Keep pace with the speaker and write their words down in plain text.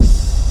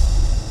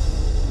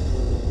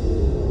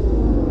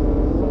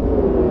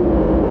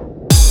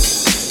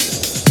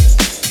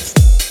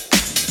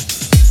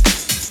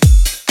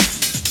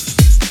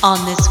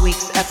On this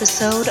week's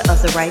episode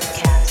of the Ripe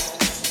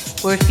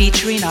Cast, we're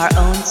featuring our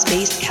own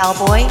space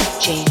cowboy,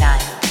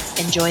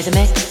 J9. Enjoy the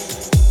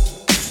mix.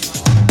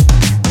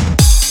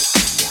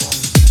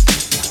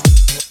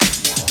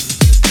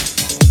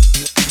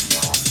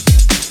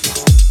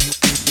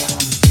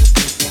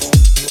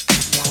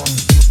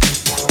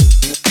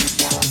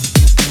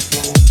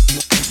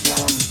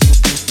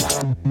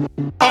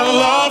 A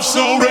love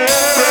so rare.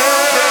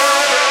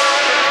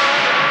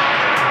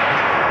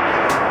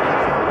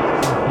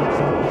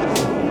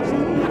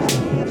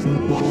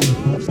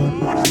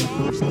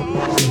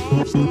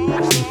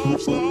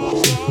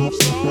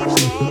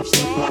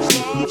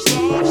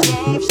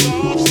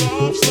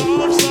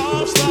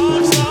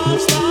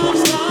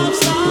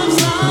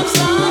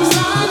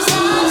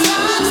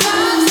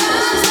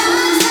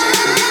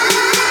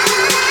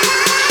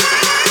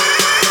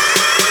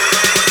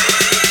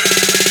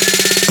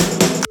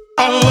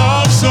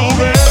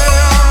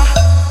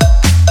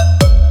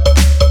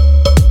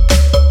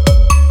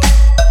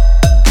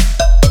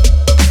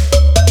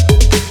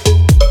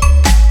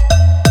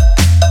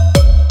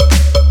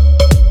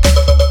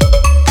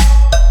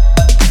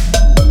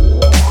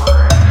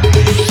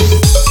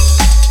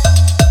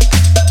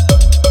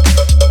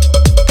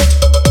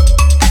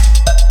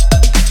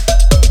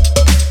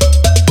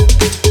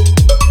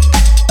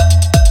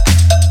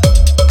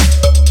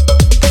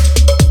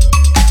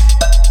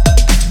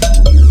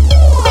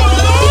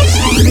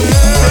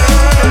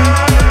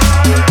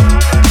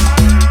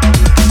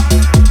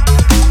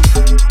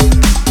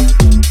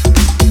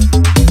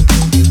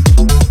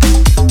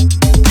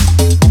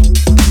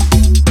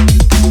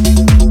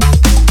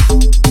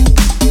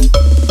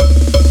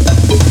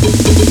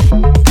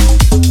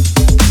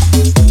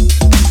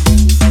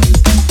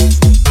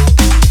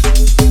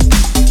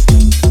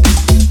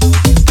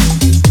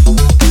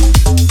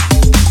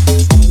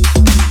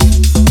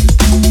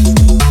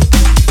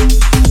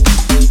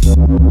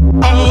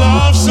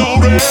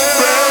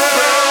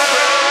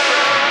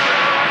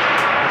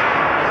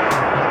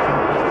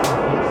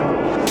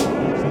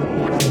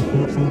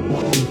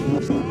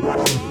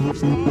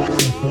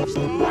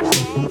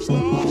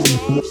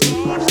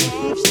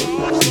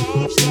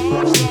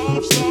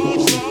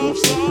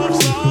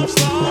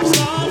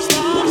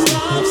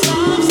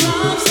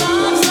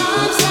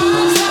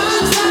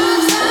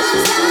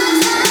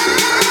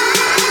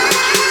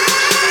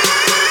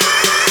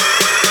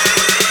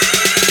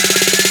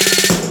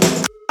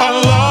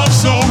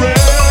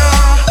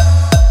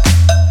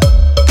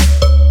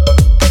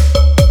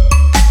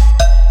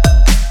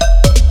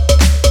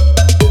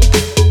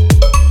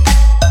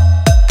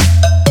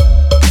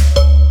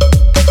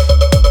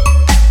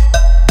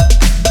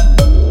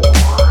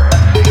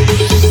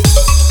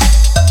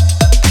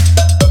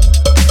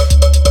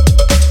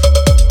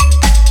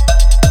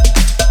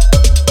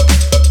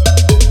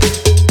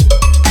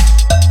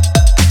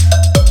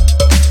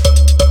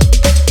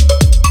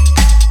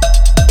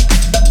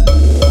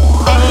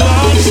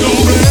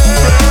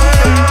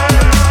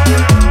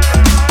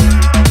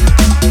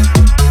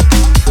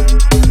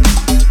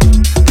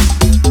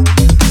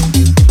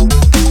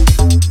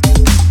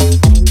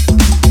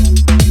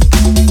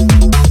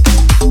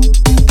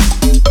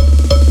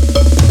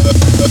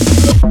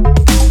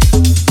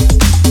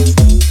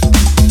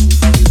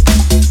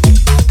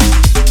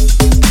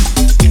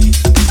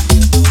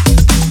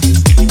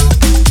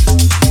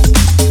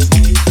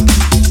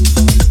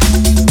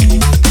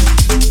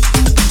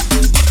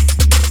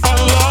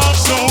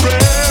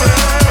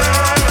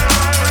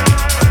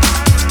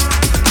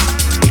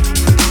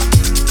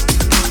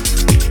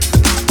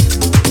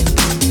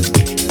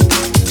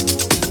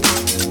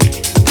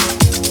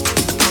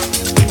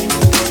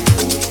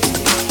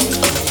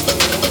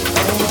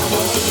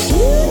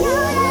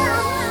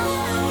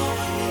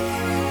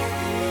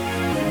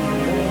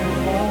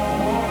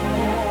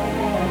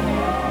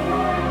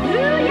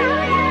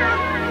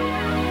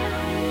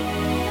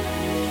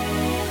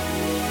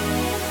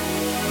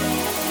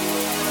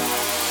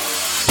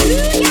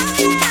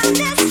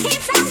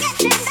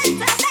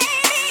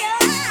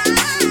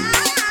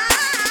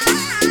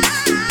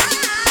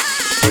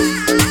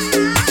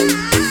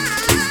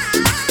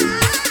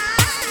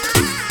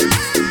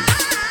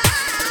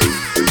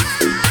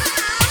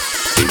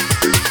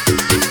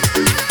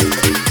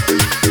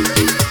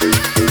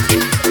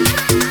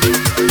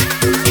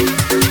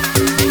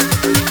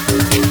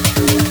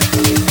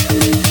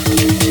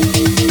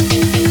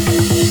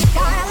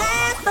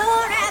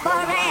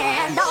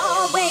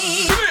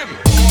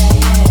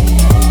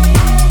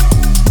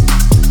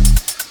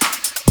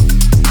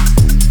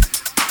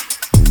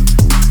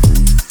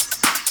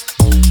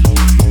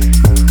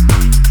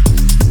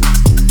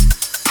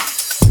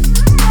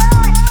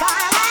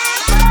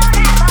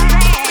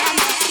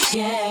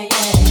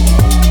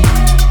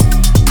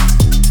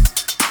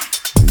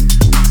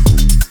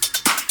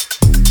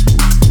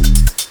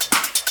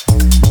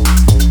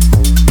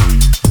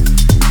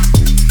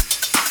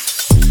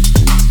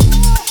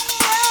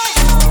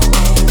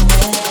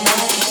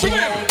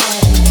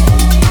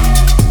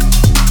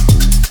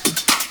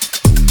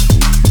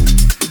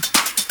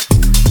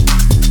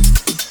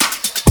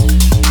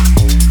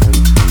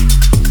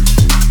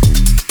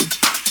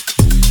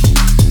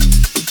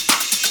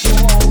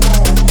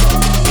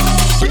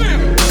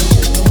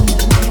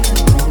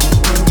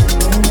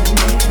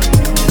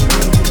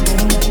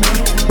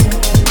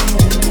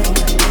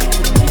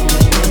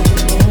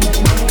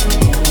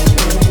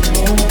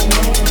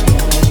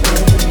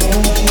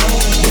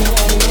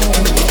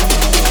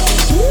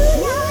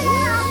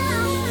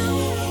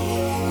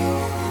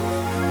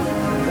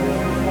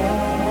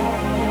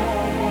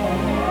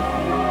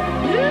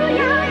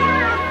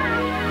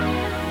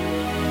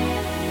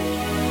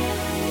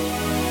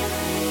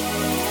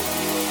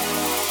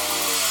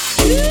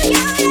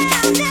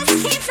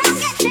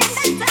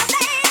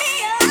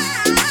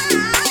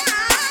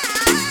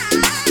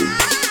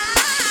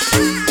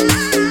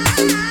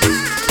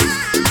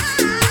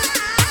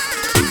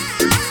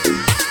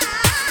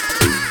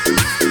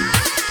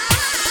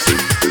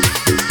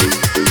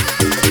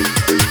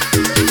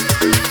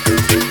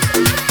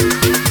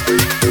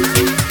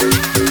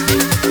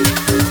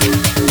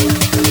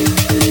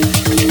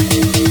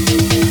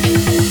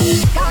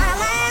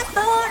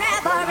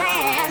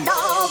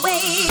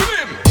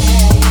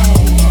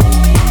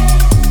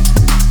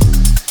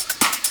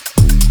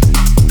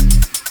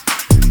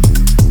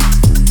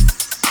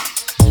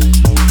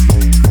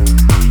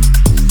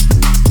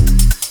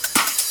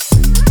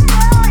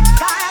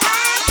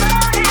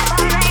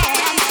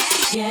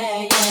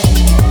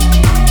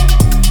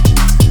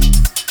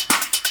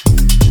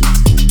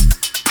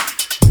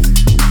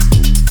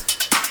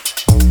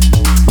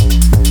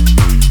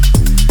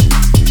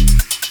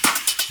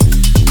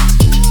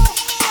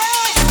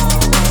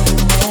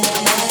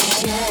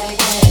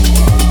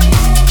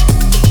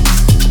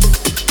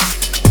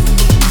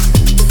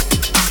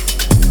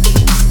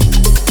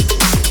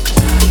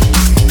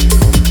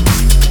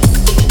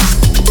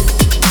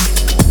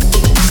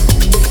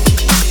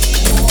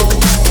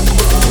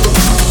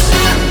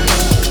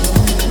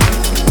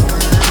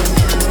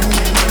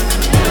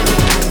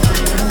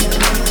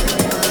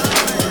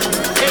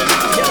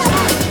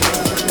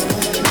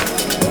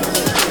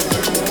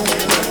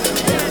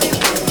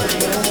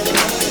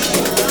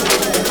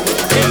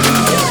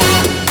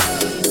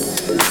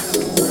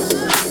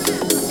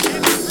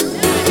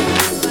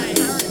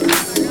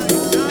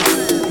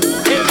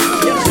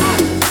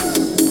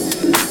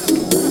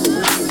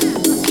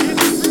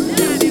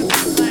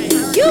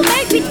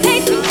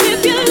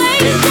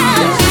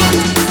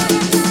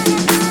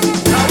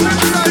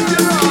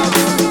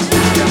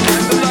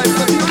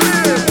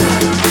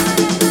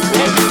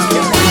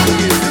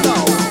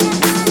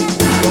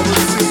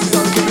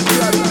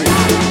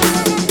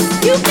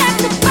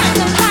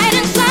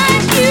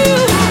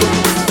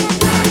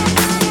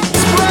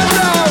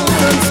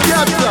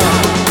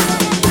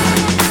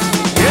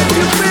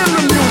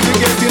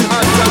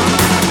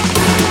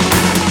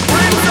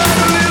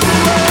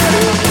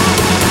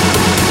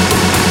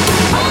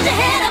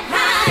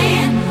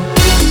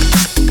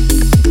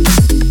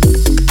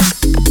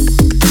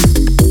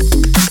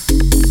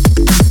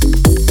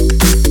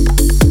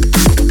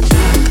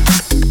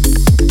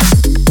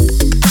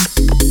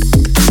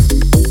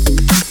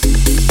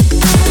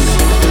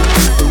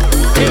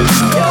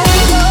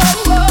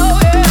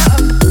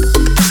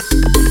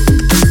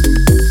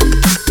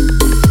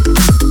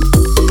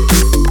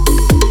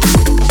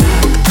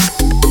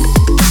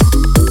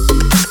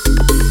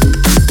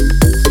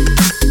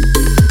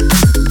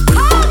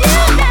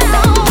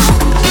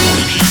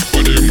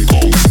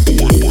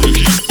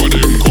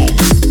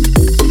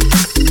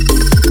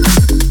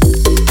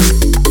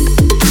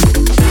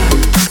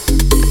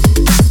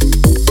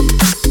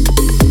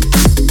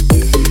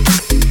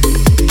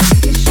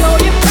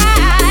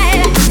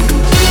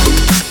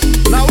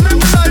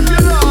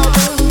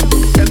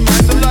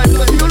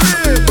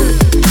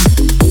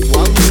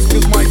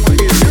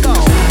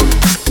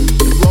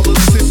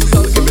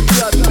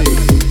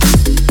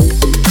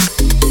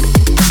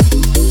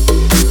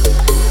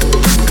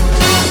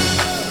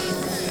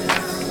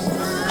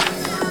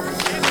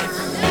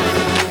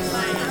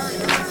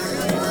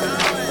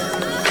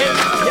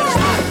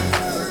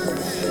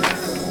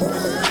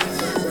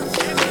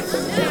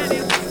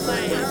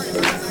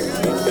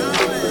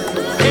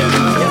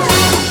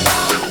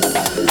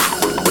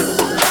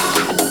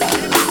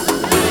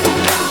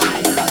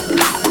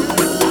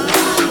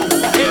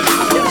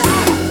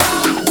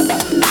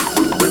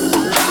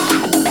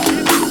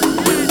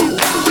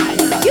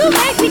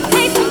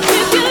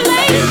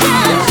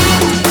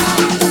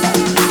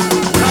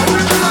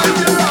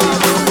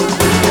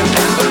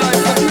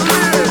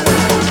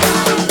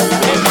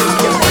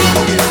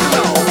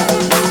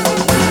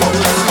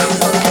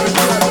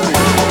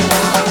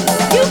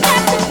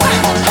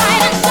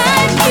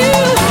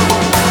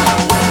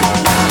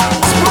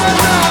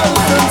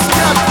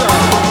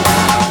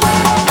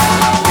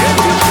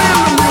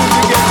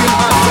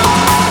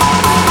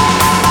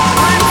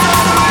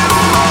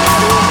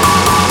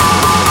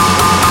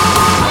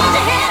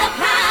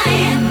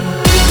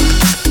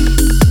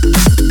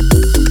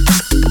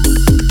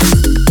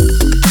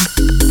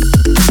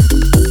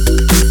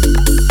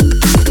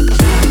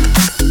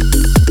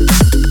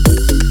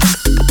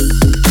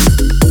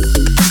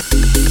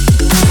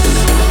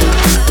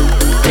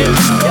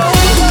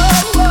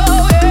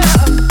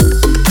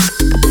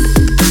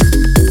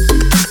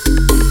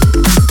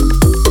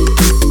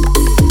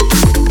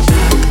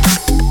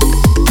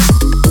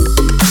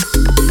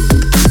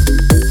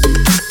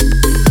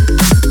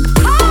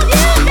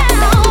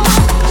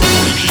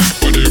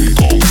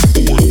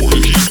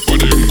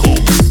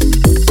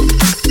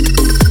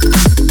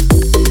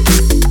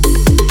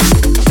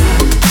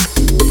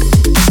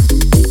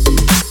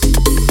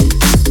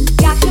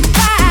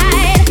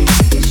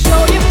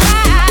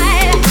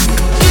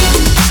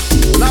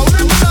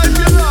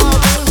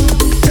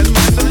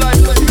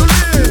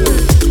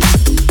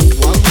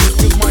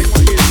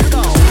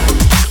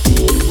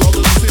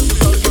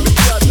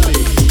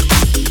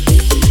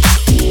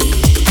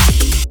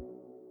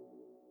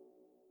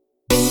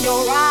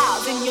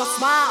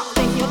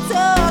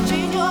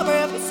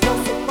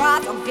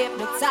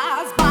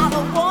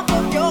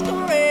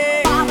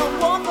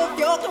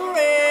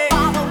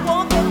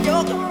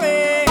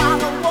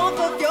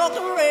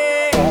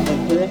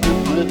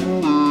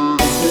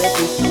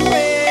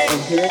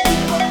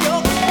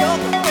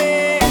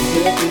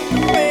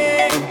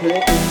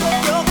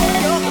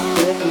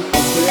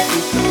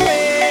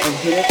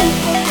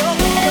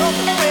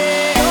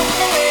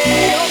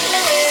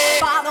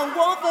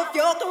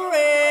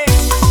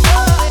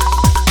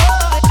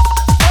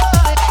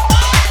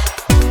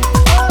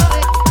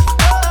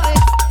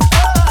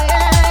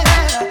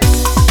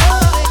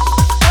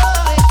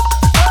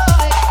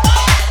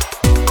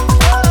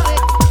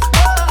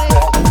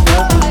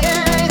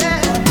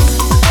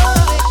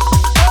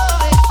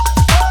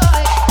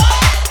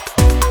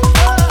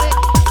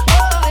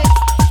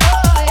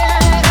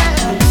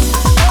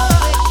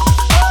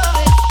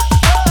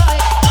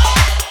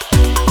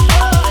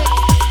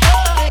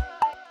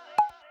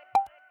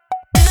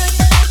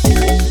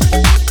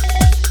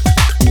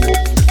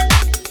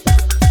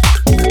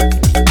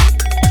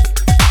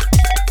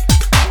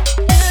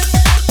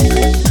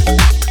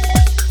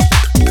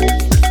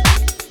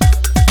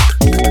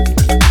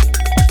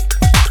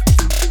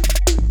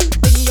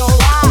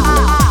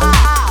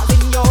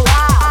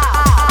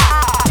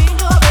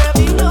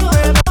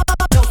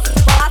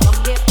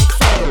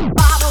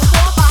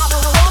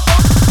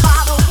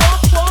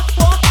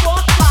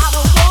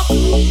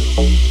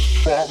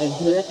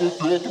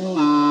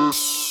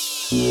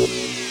 By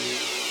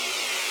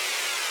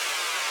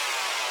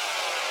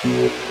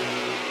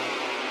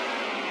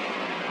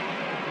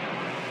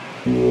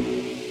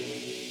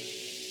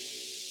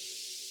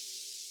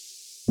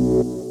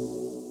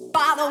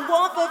the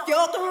warmth of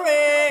your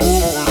caress,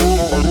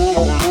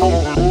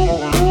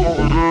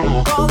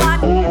 all I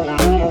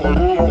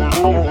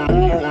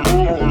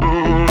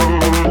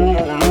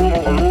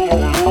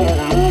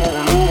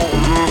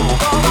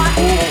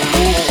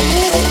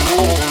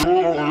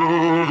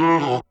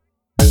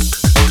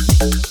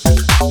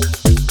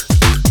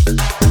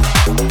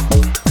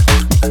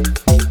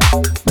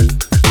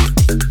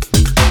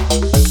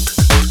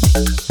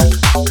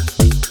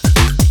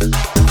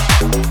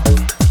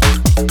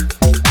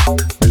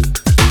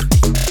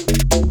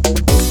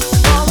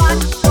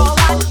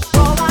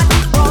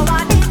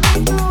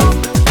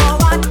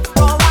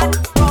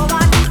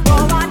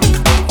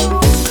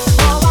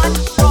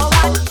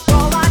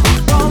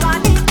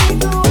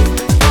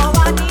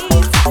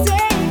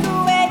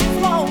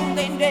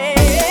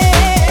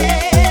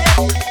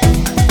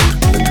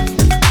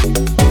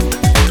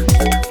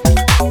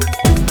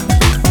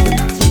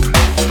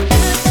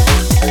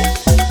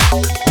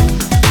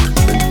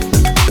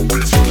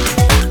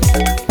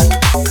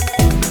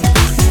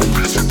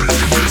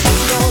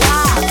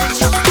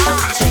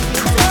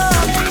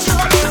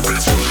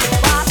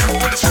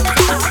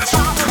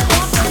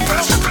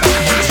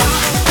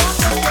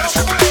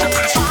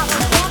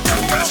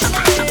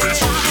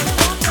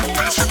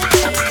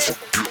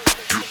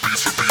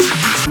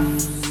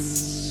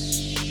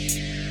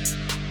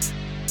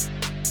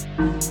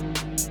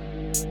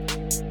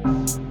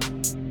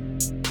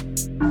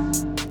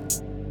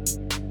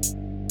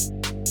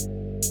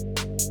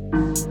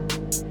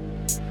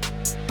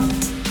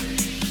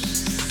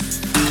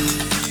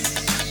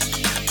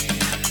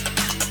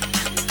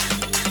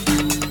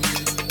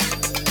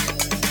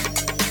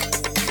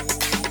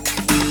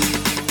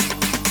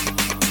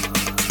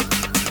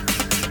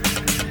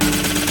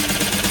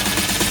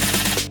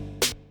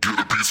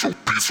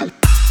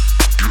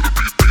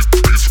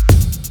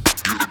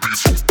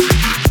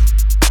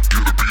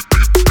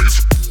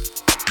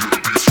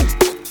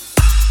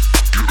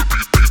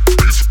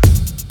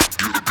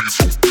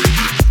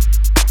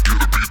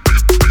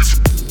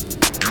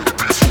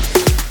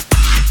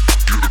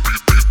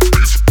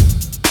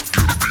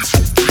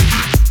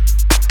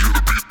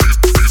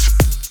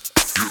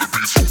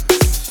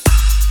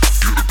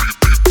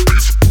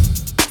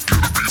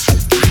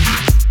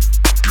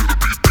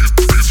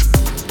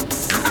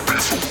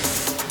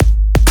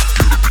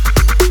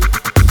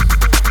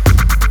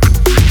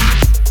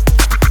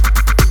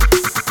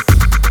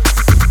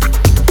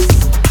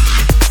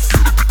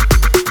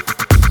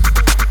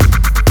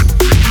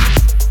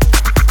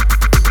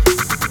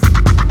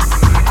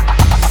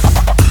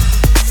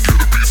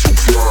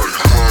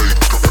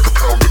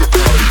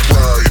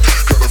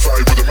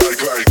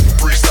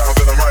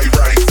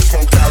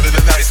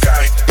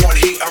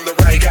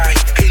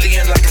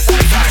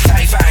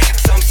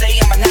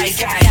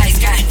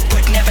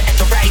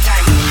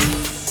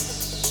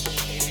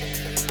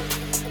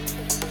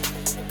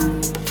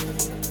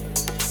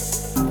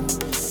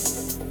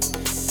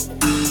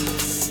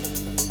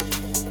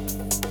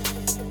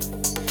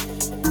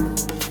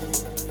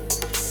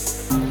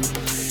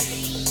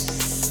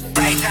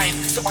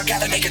So I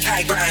gotta make a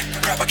tight rhyme.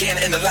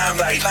 Propaganda in the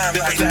limelight.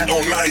 Like that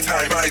on my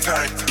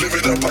time. Live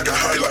it up like a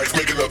highlight.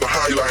 Make another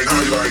highlight.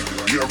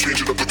 Yeah, I'm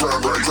changing up the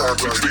grind right. Crime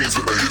 16s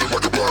and I hit 'em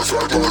like a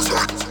blindside.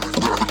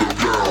 Wrap it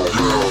up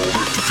now.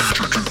 Let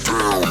the DJ get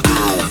down.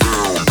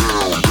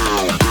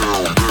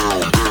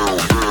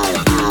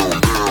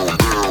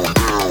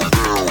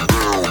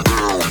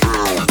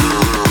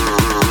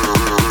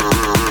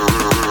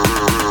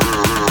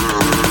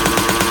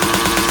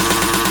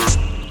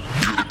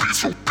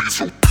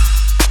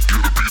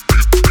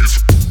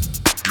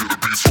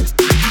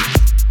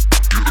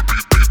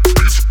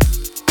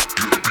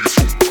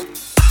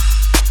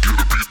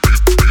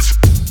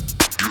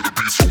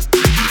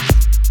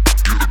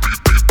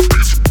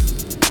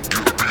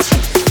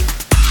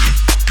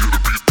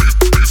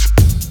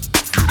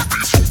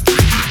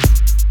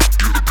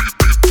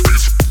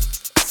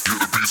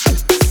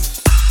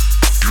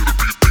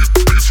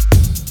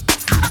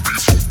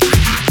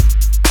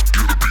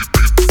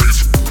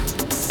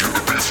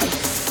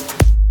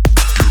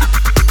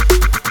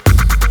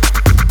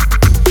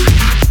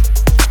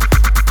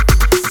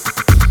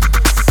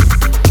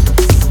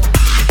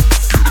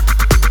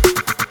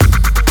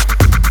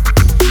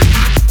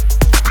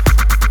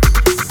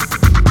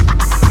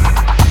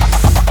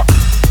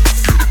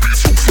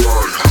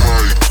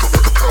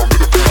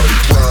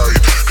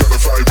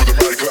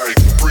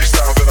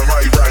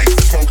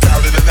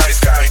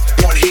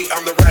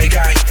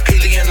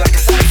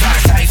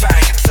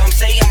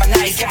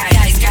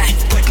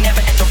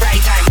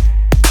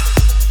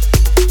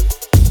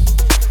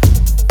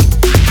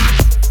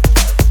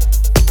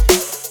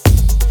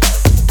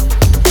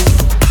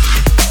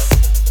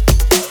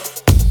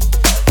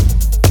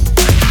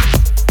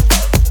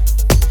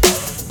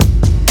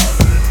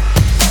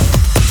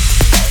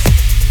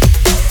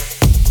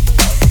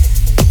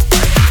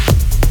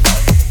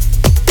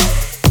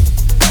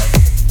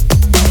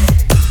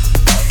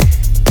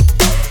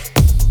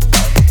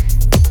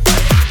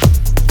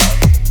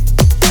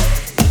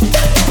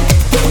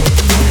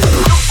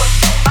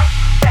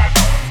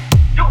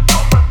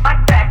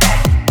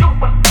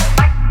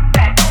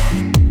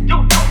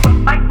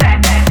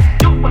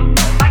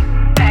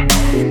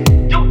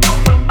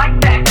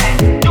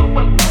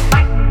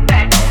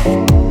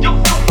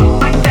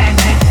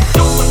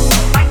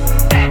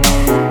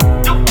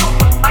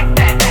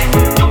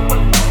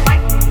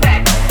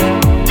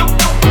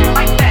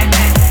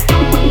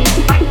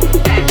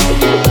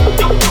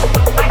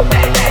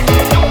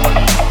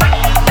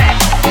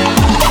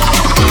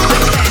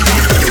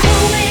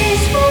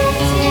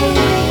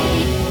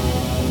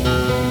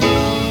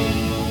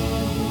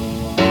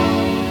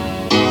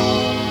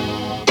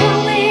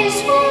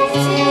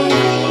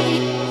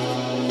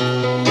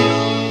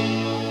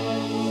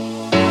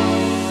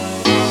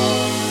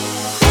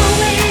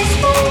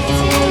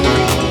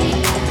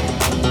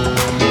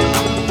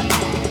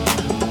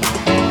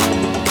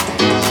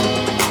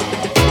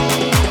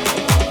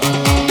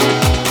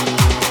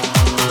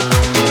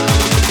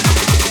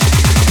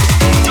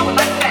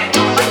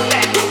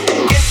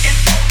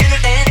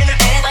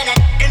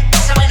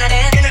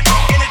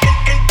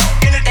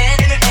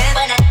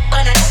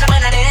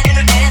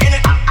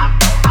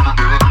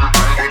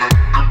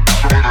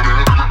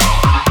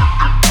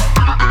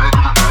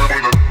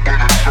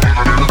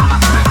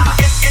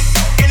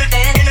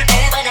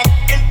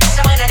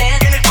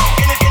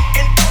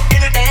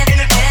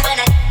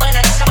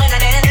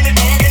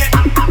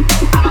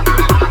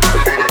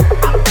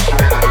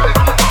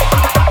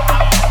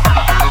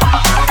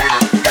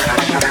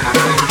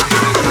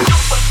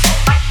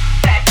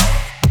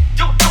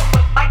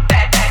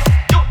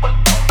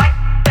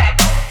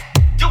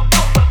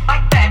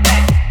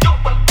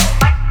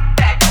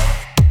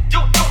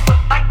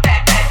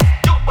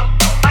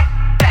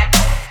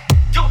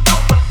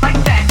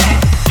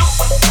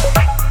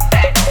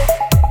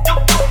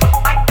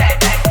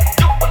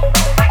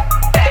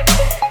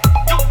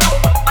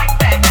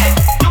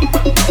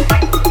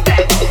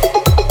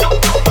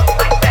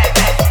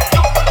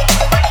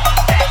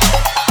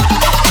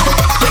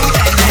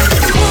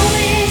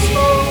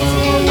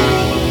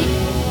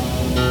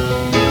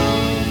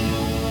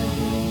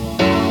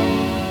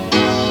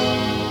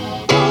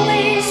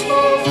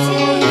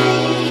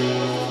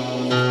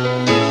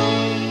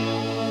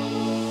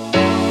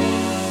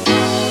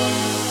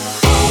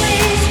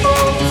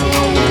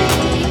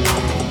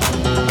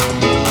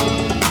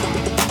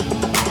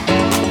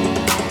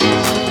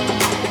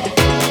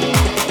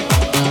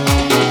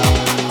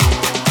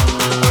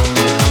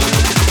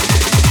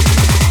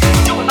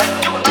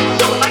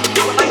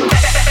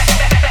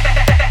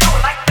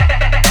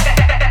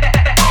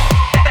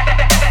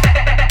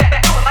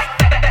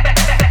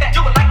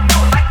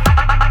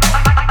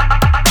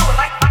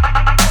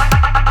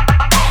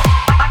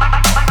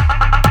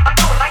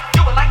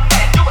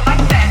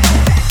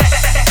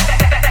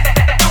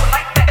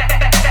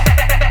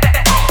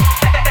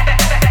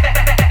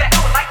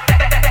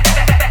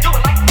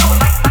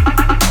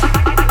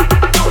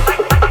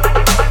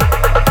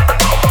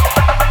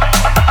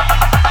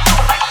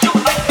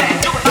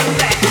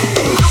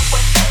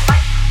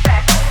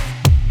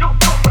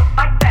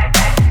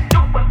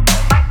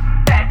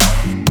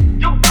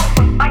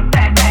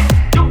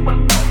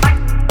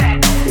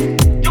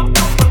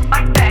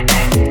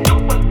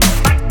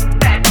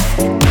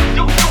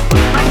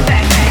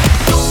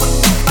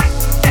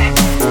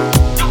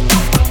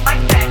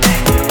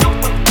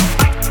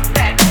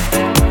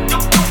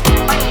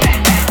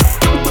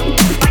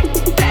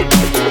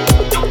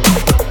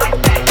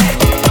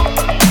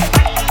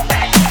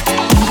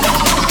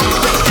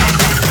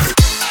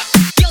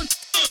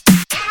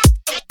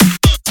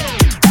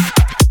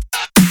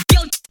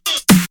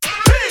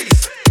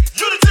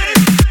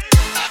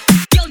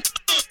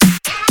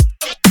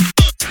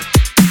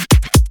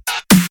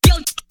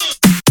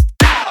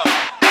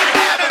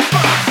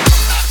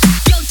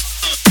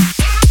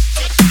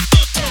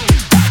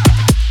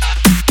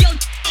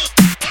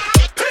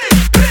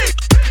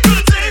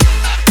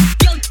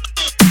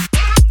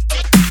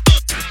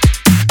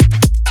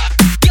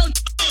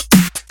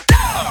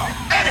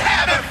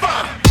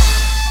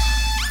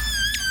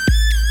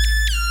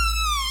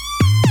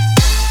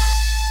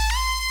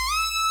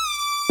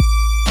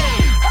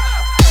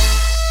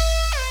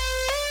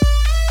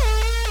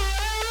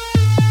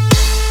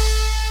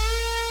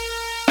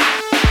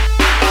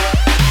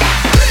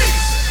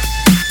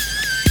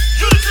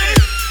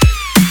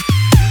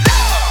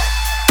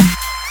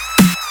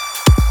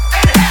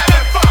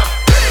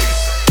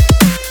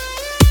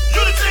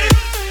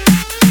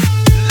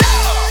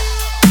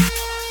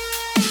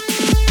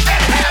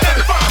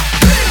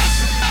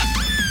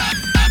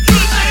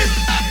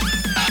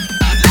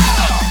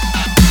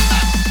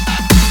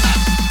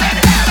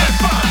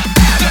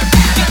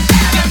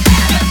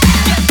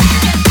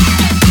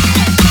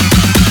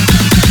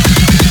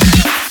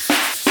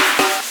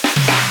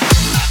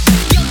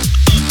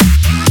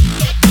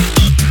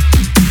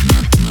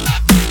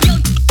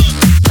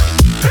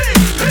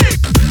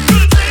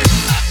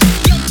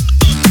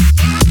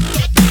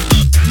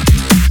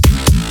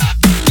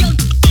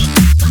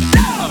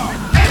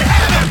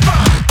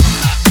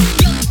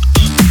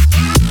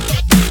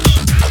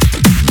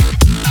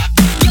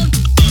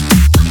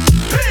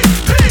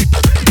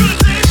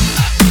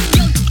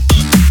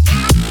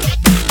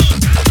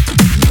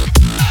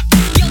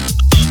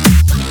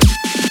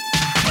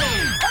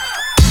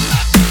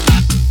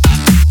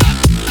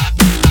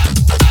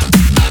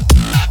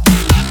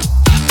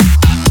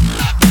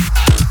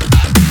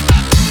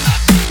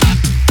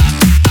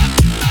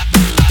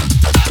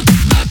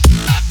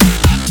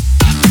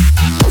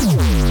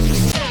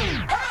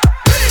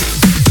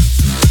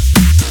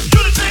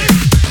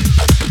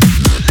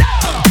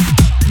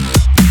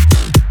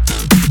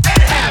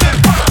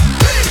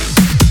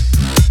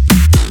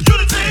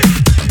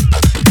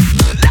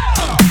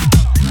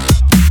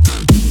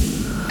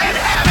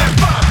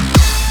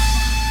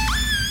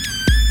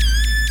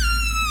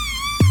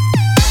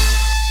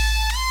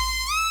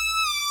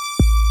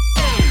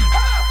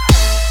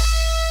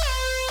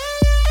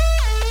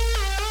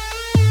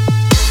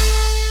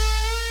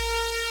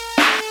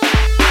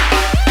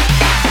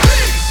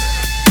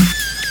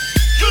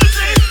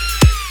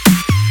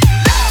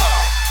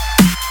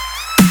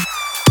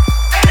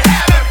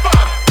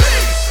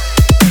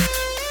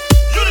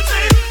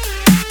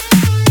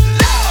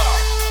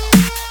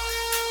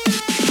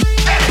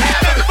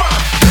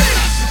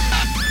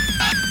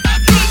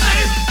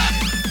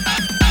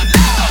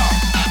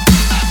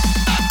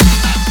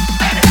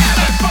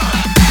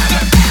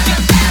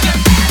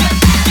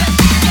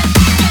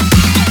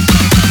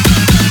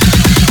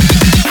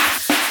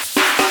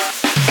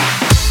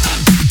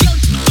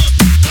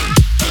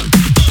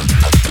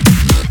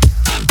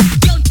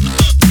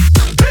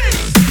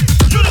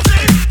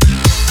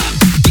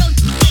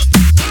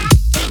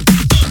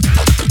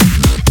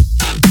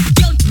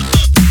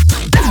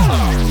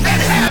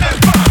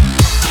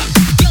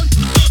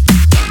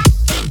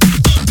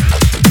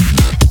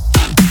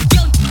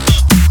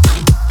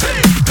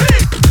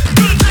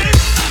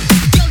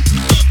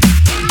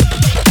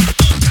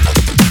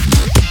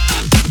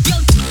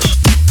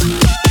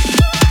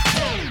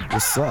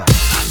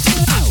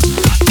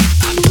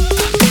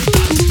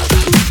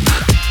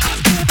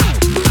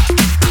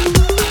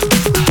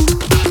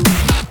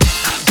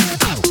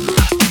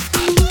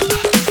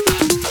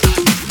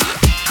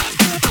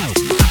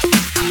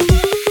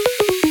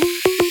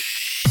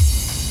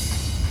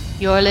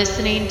 You're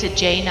listening to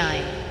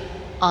J9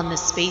 on the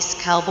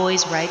Space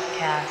Cowboys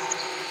Rightcast.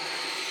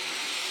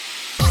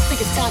 I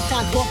think it's time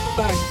for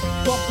burn.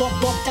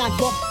 Time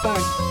for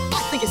burn.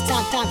 I think it's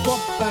time for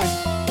burn.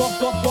 Time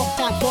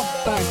for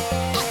burn.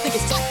 I think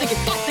it's time.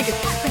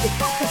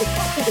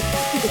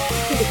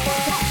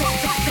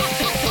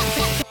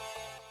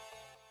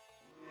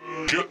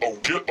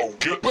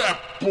 Get back,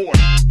 boy.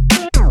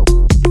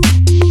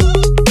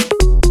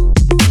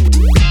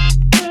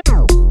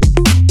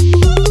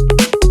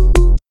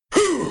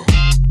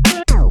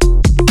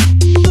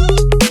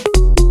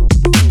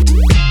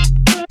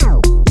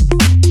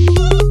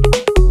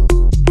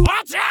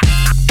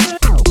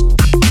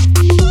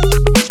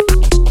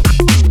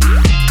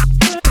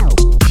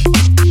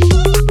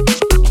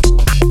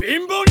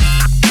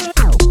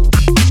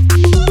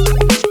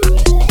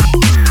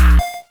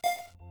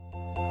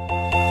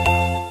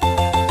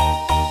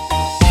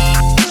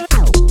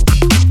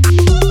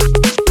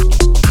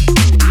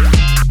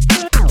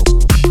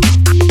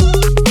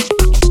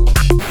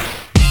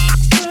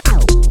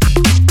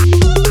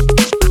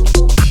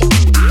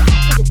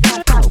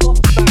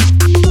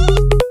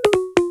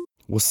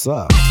 What's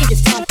up? I think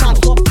it's time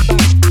for burn.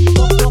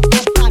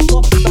 Time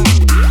for burn. I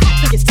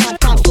think it's time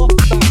for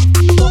burn.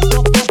 Time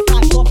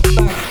for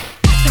burn. I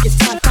think it's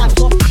time for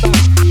burn.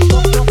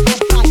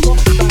 Time for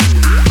burn. I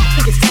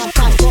think it's time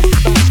for burn.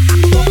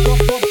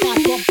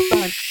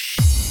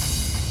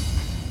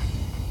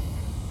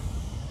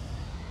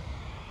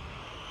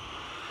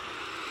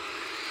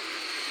 Time for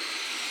burn.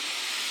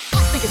 I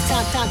think it's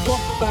time for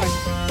burn.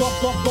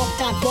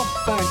 Time for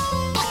burn.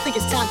 I think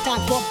it's time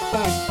for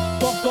burn.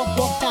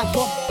 Time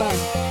for burn.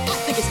 I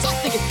think it's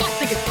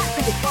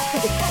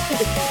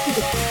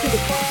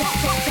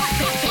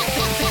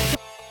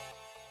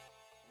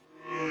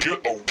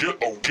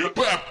Get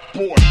back,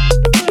 boy.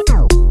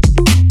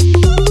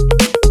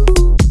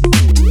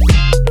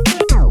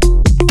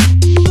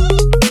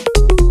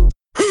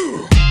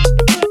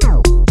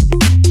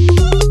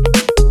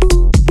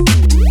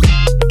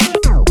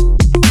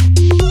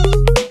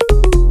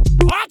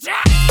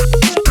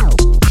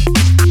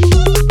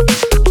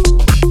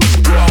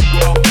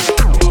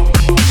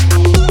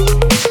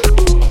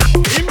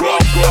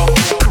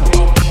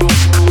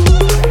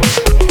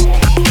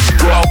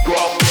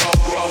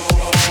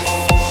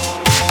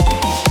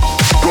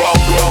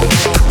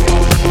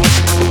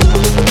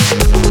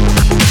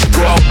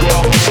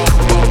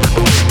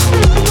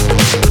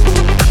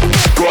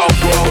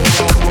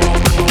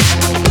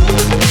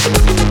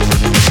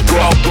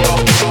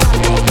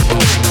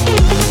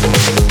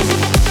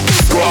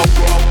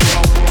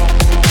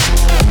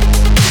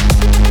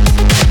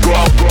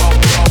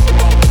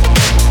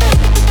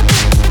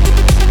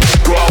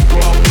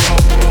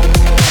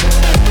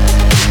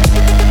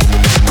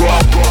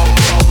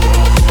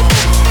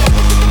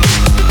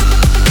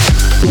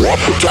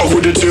 Talk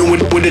with the tune,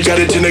 with the got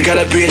it in the got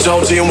a bitch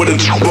on team with the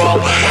ball.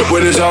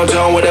 With his own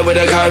tone, whatever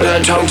the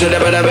content, tongue to the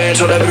better band,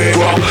 so that big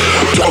rock.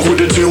 Talk with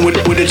the tune, with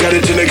the got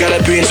it in the got a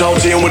bitch on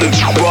team with the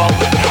ball.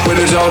 With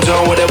his own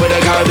tone, whatever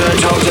the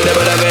content, tongue to the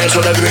better band, so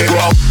that big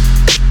rock.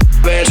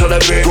 Band, so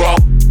that big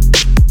rock.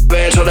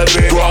 Band, so that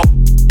big rock.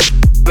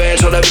 Band,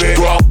 so that big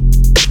rock.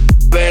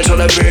 Band, so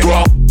that big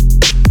rock.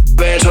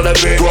 Band, so that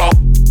big rock.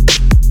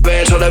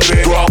 Band, so that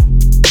big rock.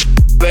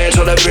 Band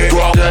to the big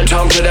rock, then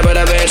tongue to the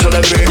better band to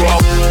the big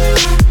rock.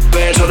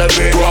 Band to the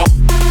big rock.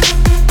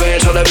 Band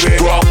to the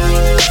big rock.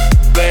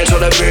 Band to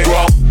the big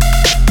rock.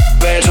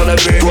 Band to the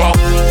big rock.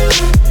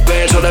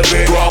 Band to the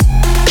big rock.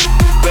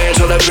 Band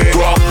to the big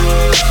rock.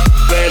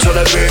 Band to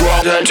the big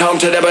rock, then tongue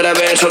to the better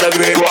band to the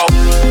big rock.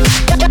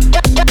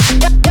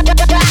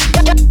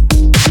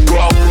 Rock.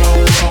 Rock.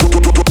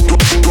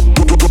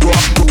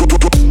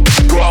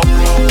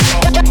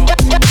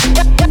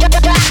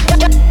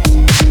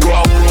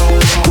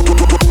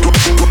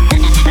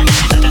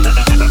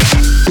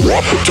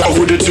 Talk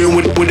with the tune,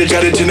 with the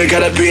got it in the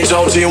got a bitch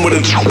on team with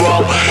the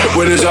ball.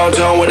 With his own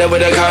tone, whatever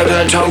the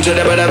content, tongue to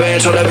the better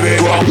band, so that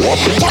big rock.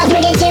 Talk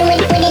with the tune, with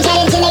the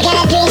got it in the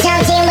got a bitch on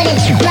team with the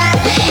ball.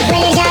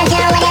 With his own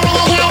tone, whatever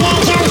the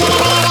content,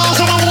 tongue to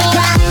the better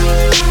band,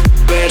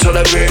 so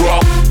that big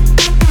rock.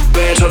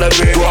 Band to the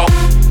big rock.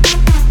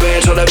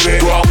 Band to the big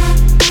rock.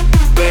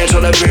 Band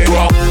to the big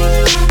rock.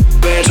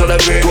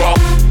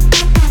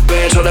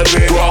 Band to the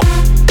big rock.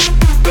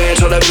 Band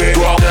to the big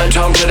rock. Then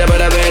tongue to the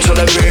better band to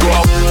the big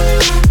rock.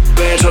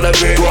 Band to the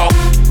big rock.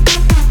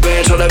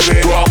 Band to the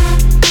big rock.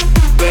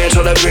 Band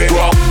to the big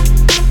rock.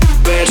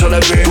 Band to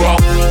the big rock.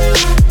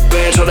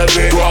 Band to the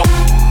big rock.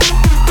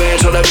 Band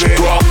to the big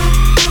rock.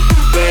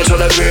 Band to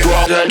the big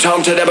rock. Then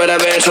tongue to the better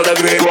band to the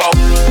big rock.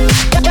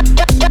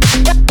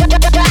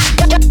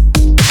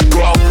 Rock.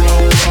 Rock.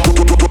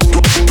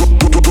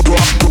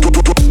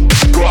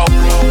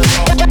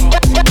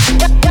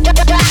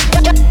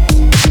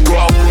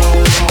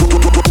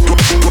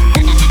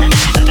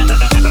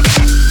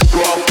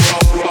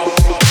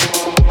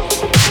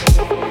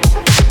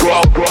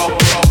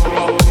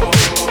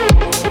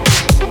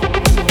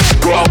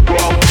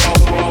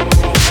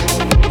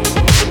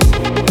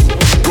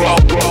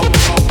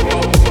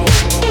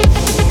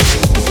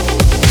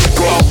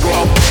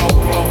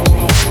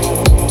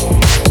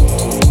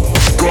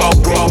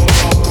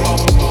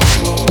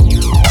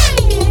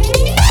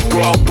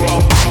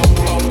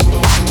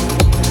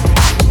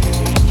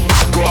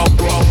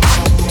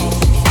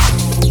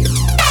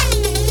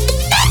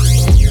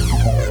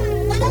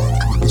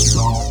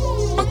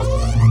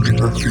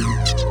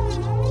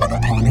 and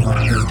upon her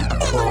head a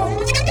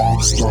crown of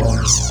 12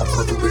 stars of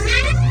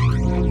revelation,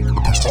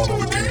 the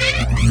personification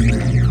of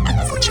beauty and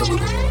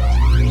fertility,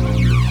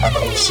 and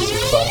also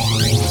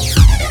divine rain.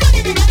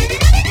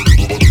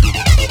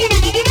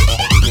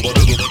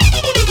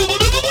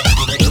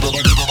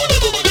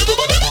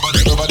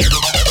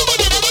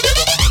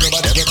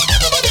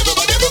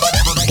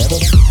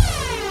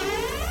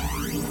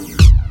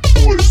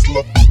 Boys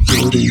love the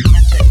dirty.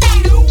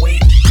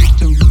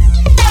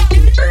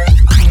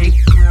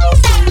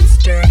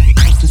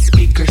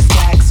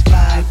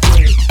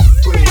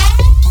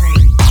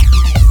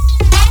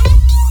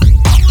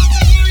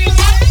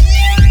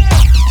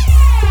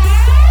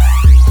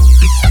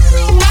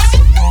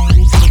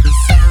 Girls,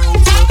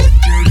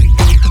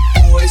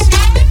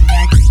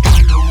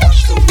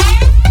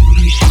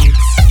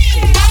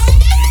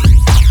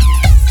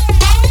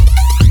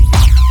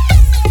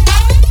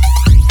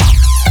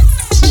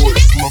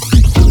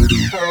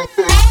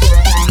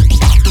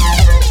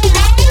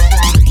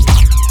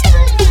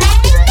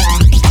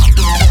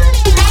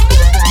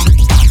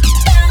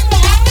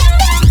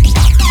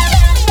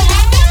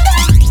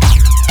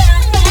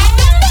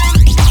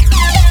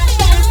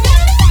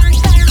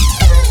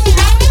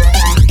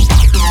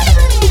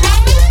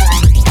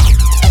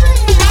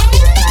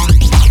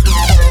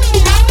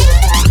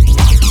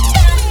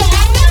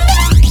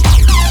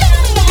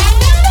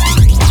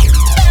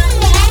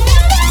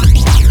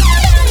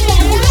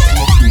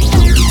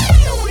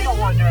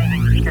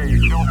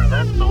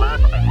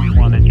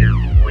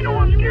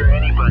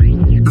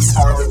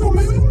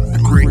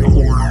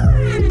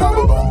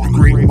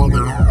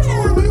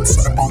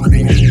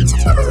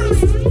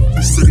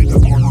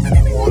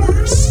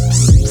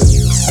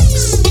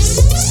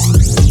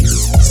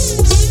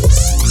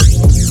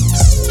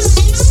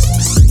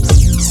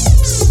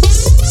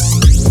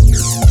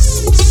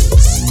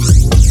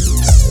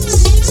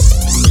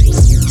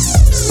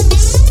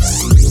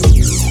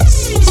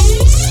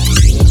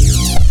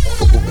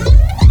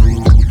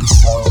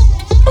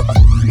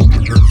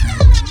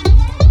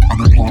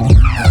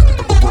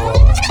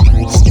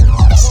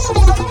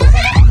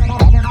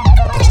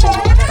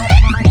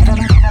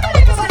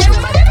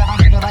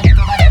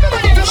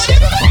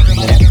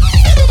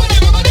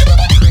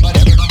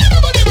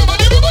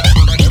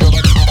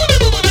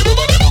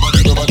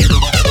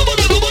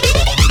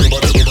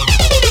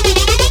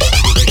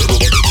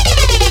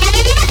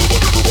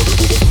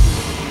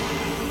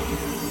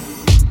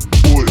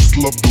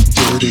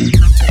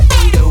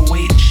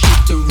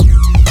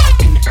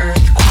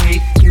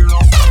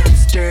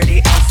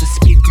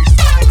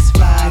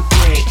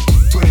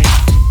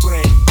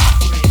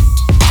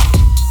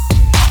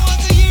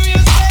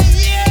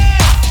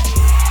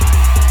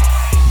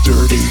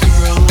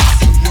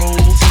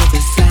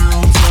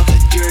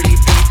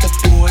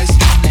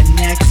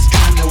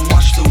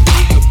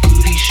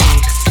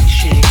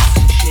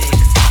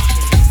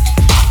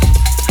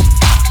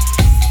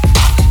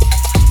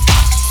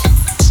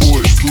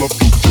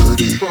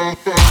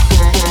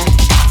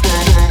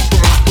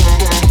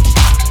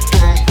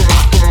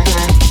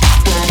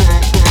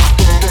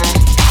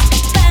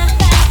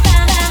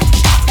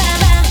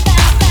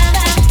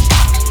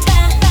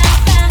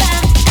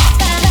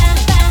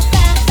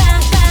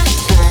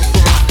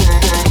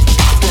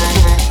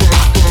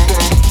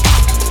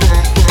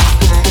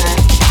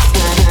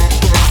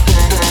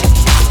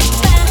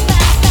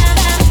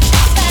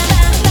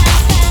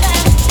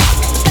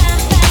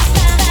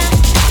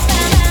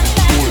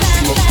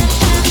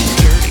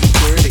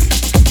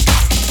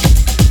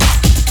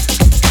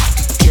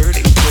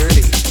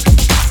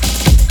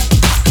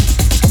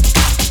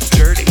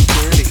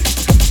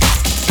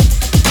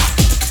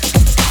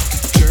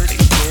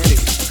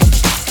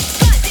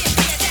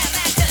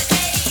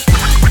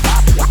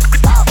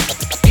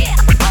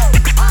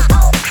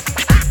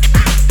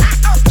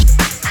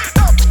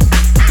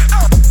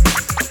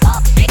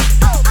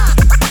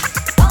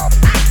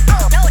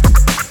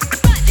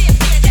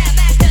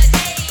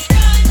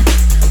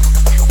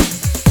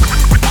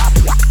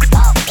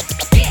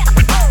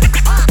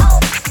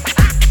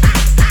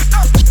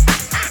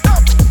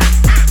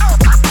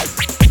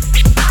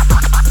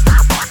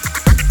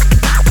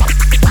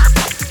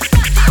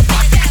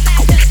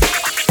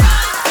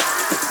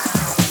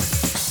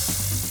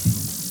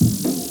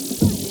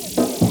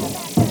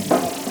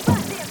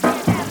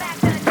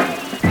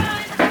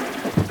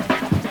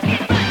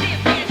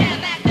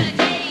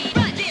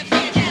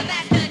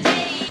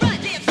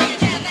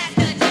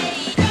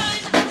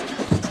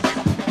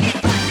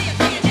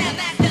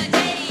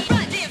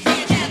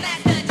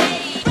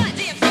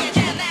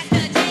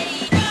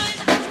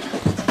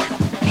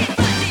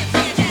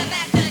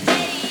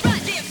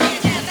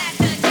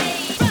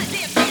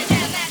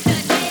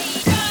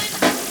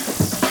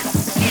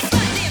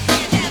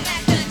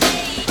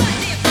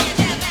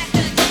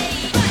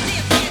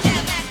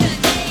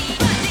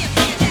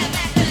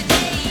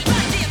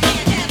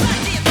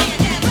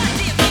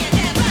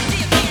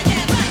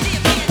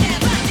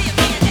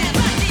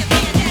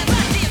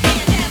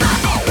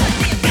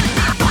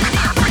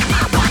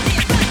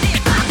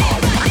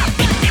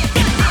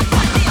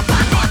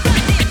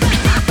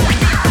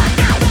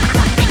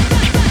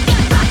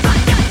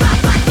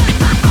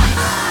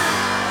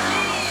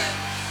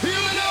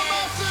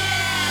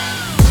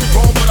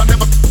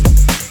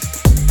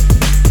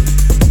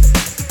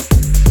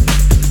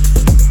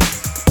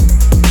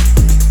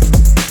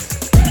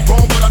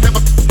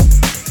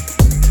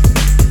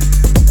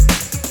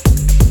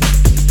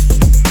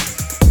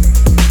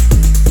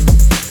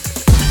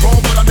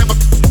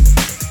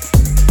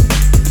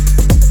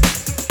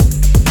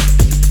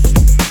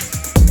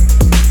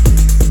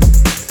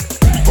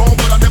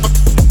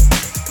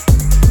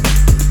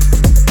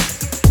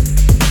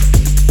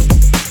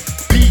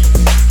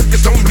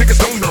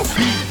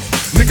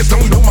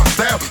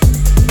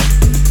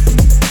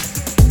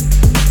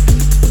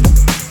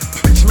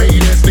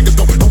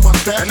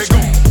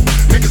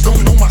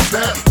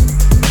 down.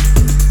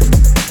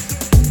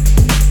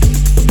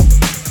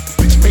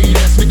 Bitch made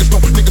ass niggas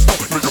don't, niggas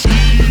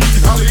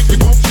holler if you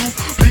want to,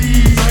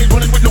 please. I ain't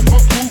running with no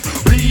punk crew,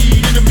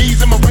 bleed.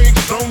 Enemies in my range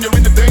of zone, you're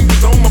in the danger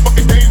zone, my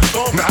fucking danger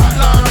zone. The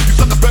hotline, you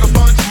suckers better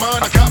find your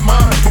mind. I got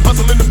mine, from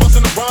hustling and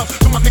busting the rhymes.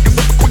 So my niggas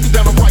up for quitting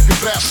down the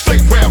Rikers ass. Stay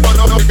rap, but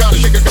I gotta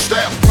shake a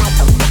staff.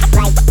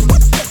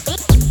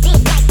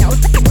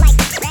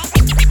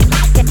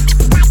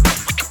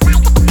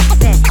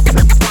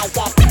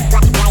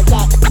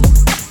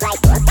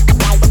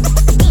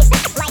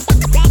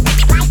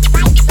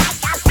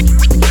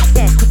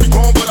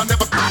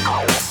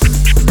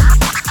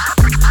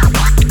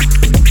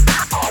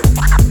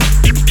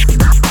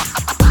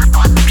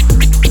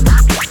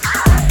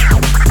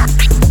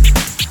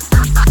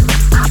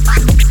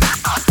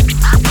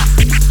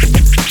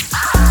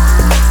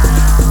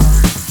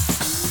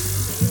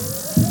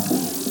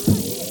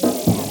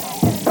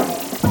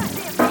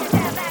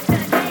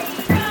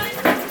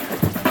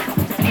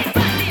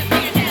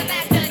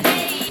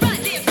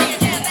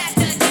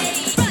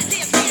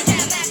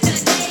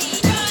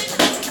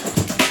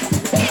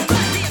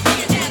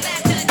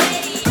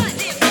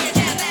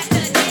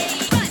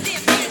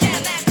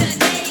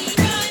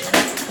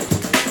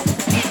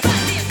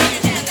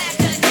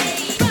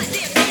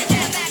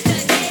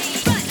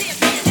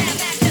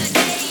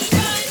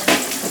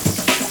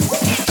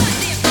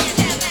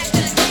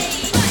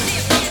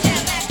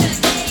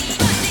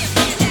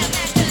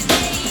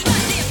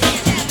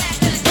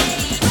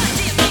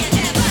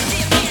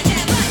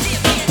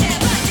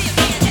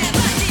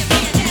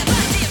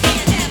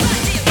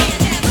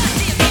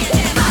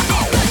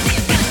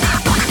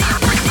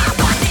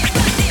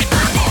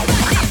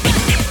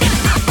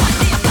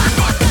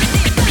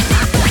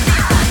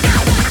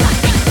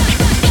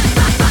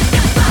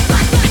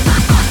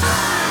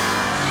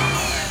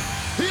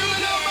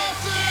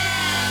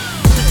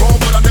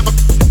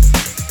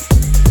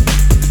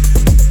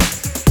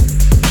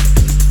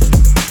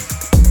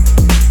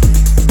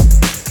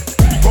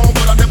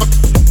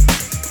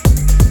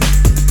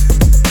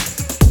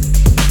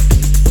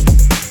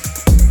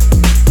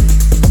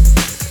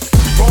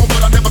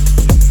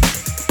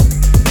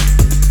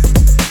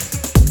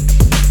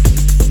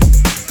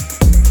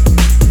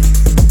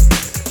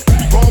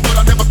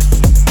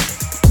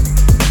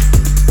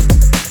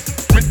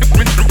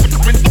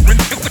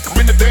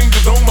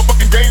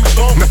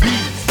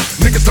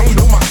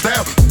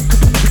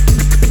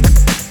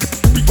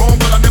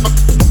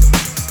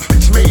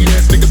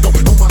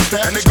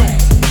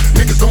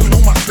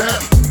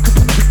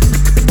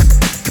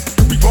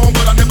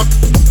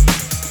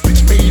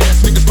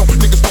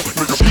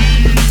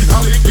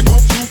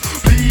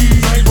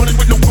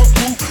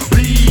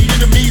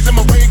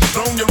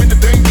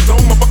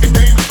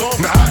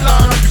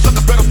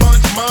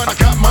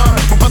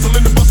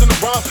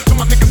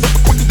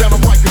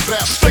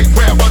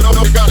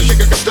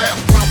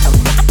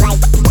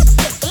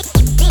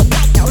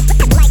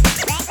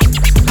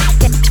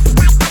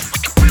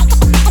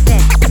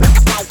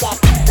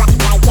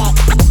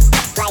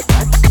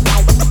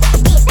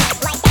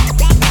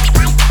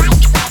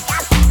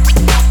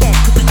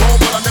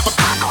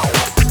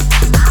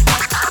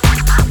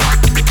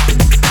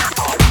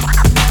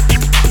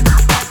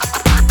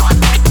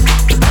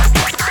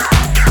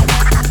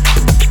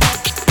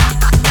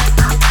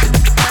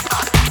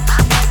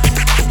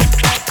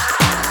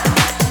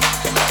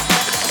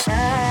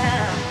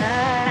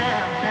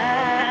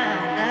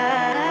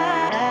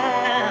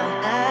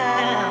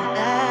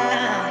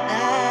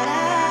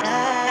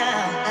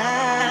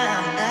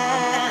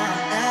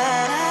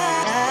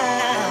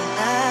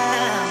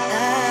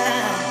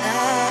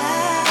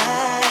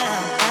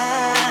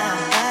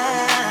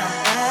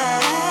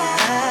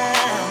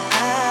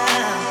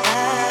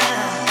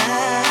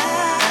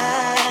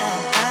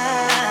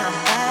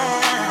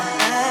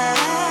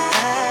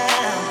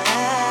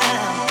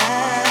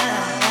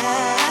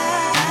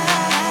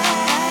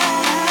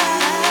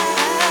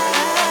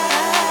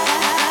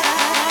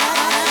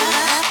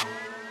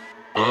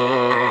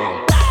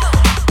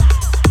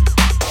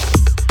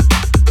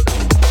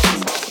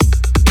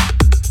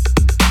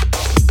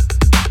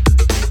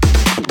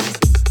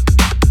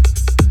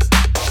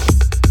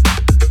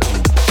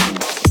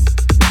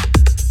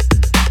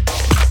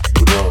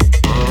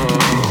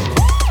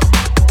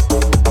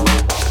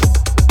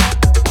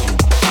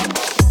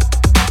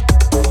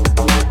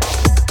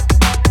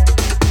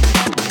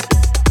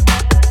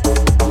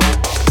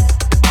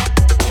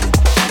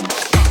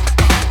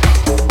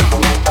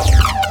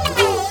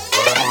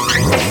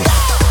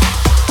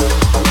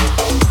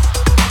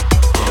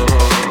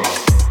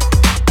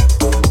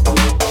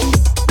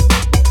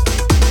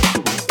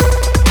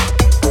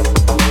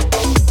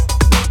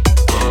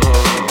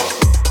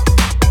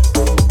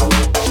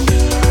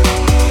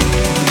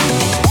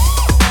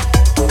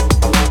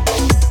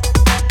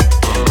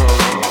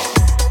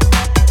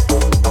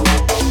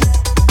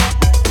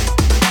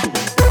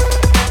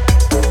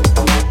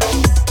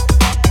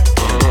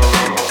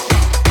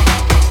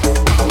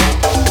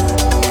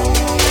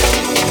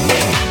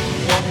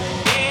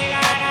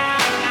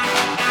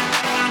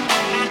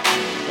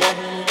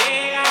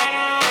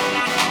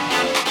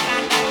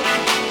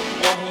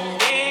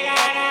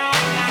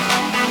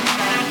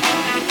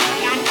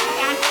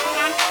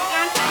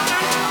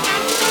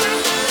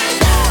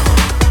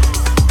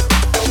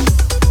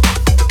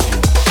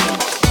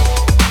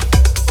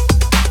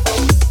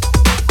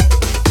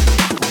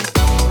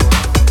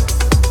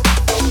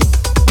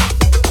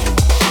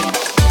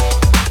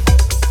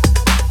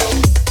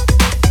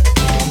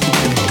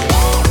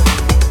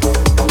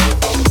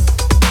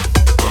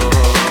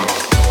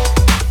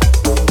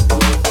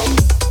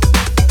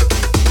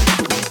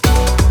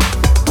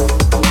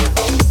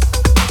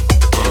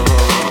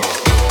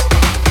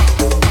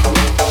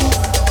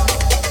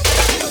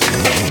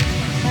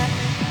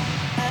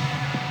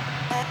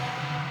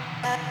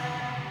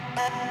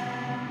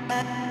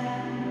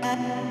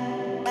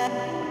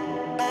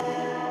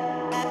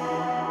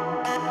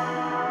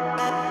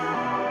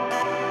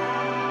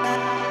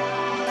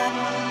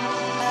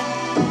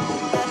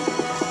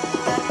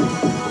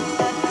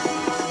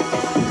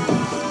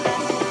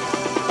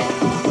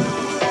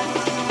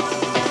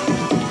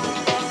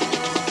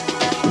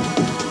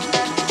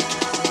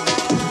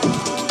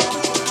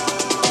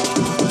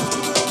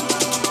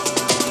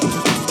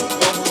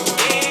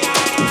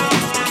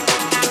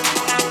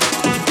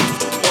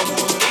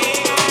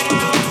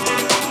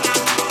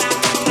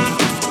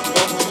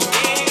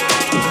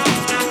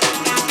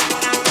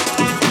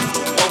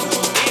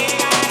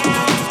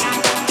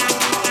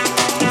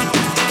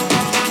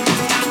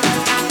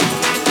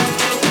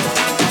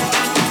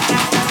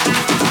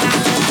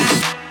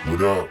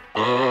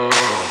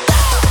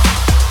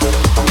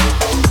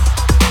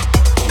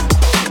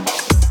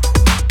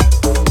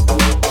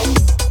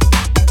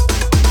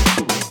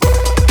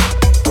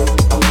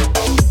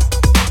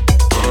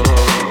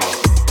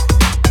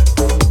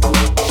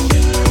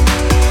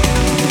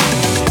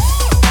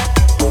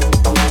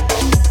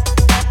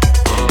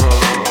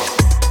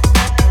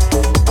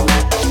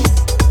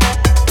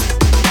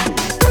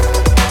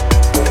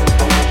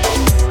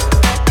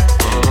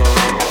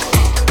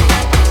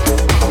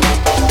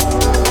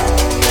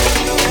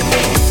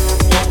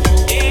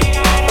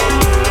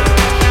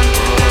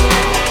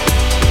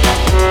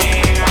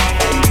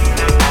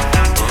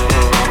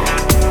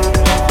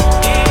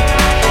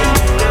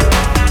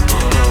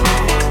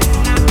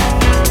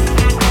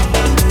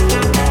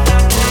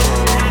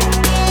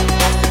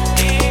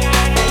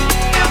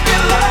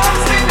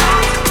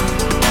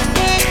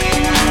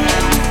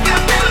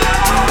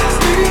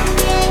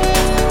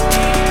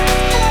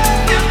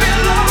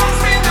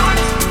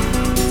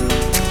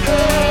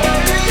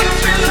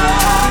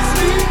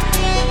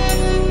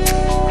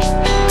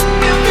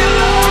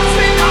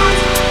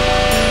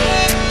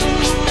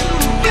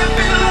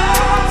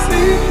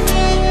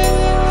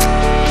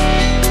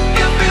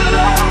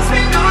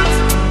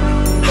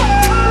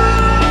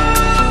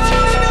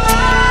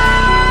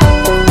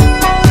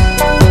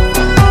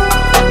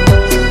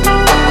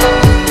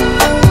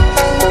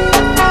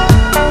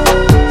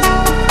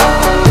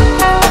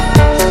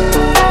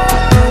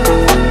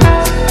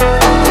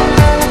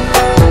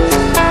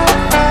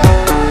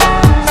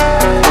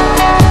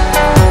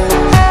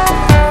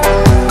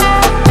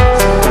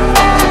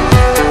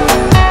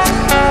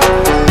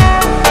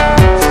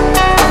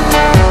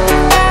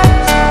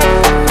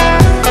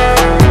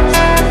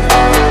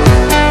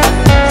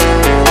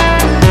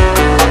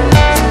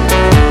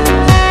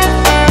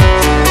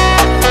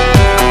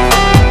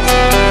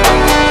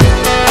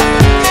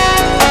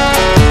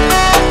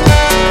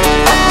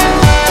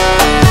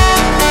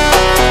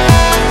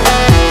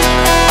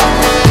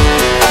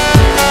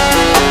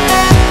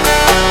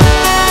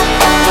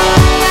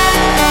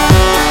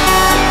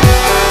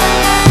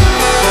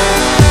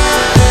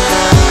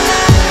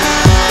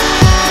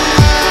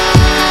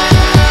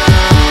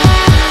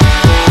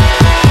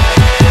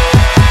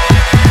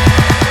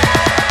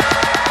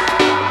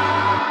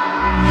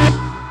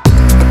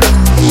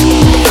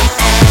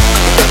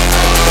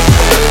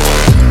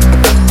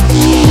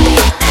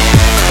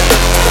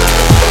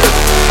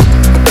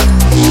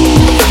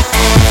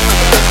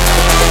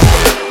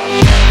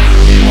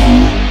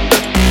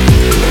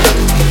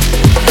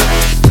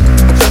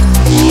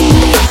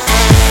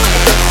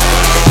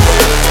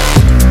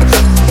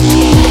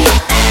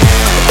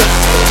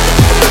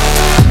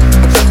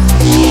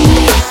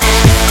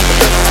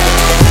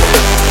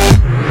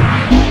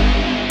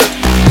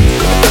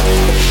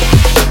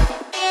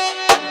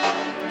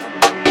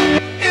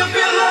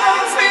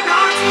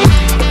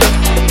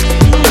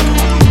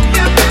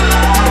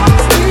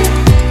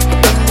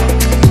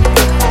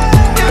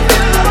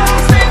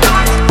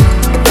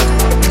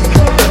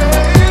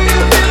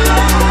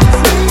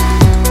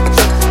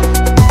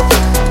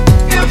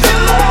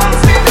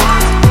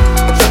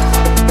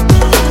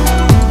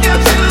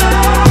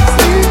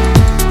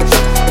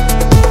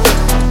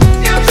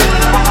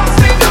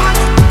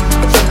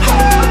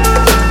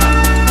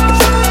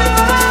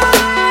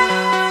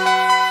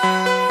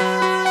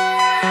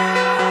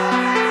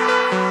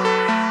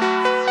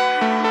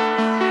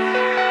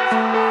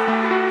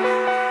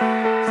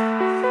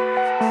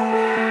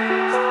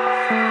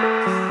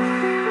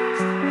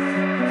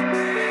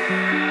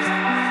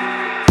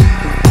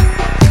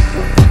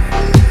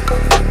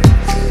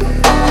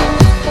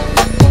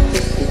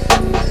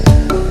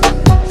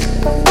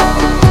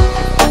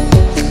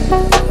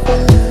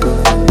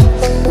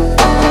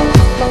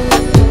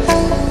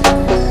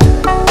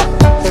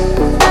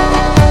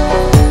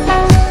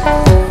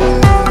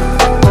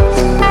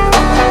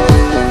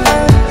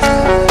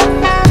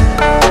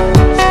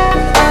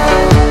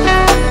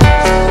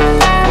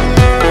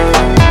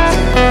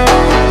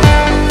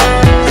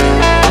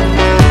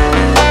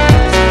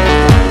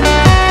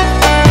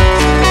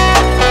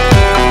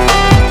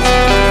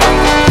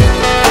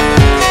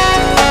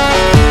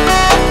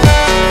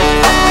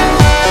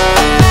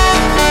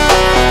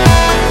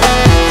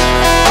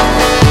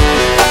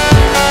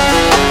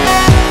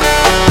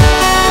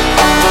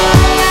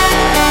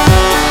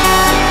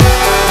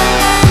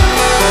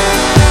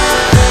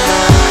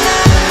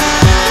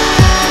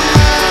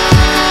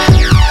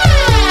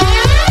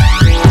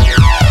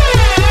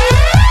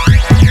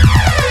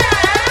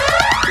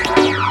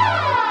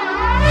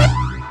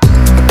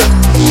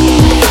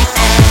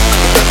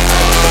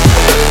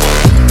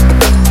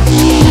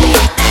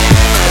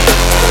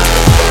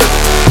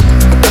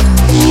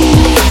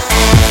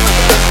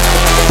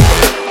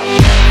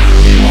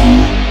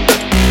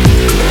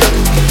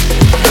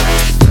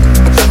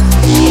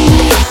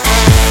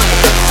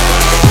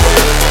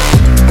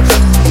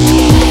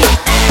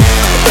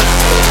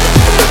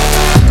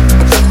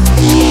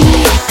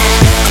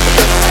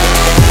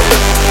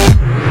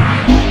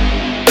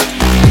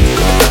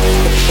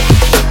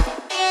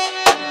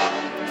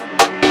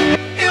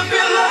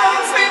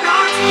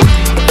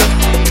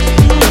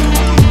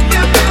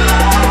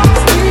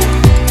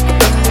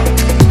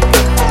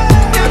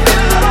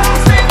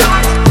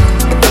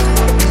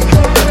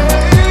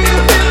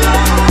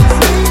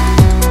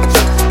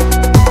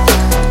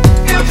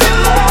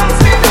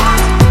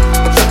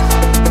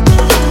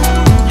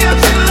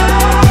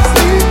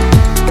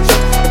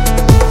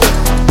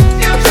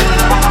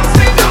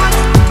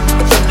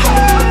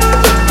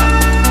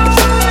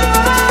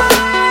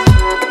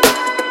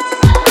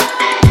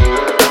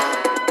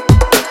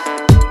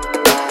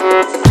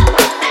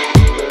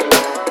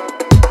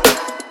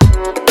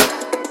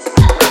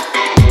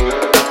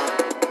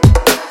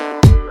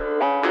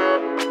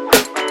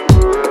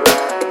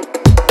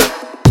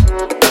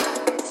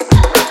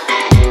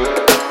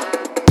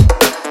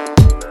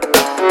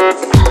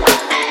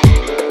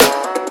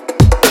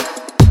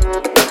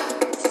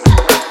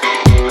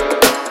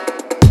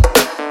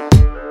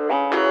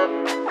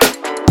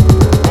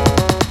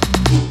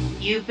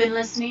 You've been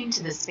listening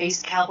to the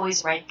Space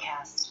Cowboys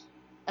Rightcast,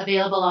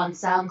 available on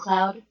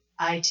SoundCloud,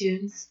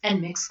 iTunes,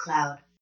 and Mixcloud.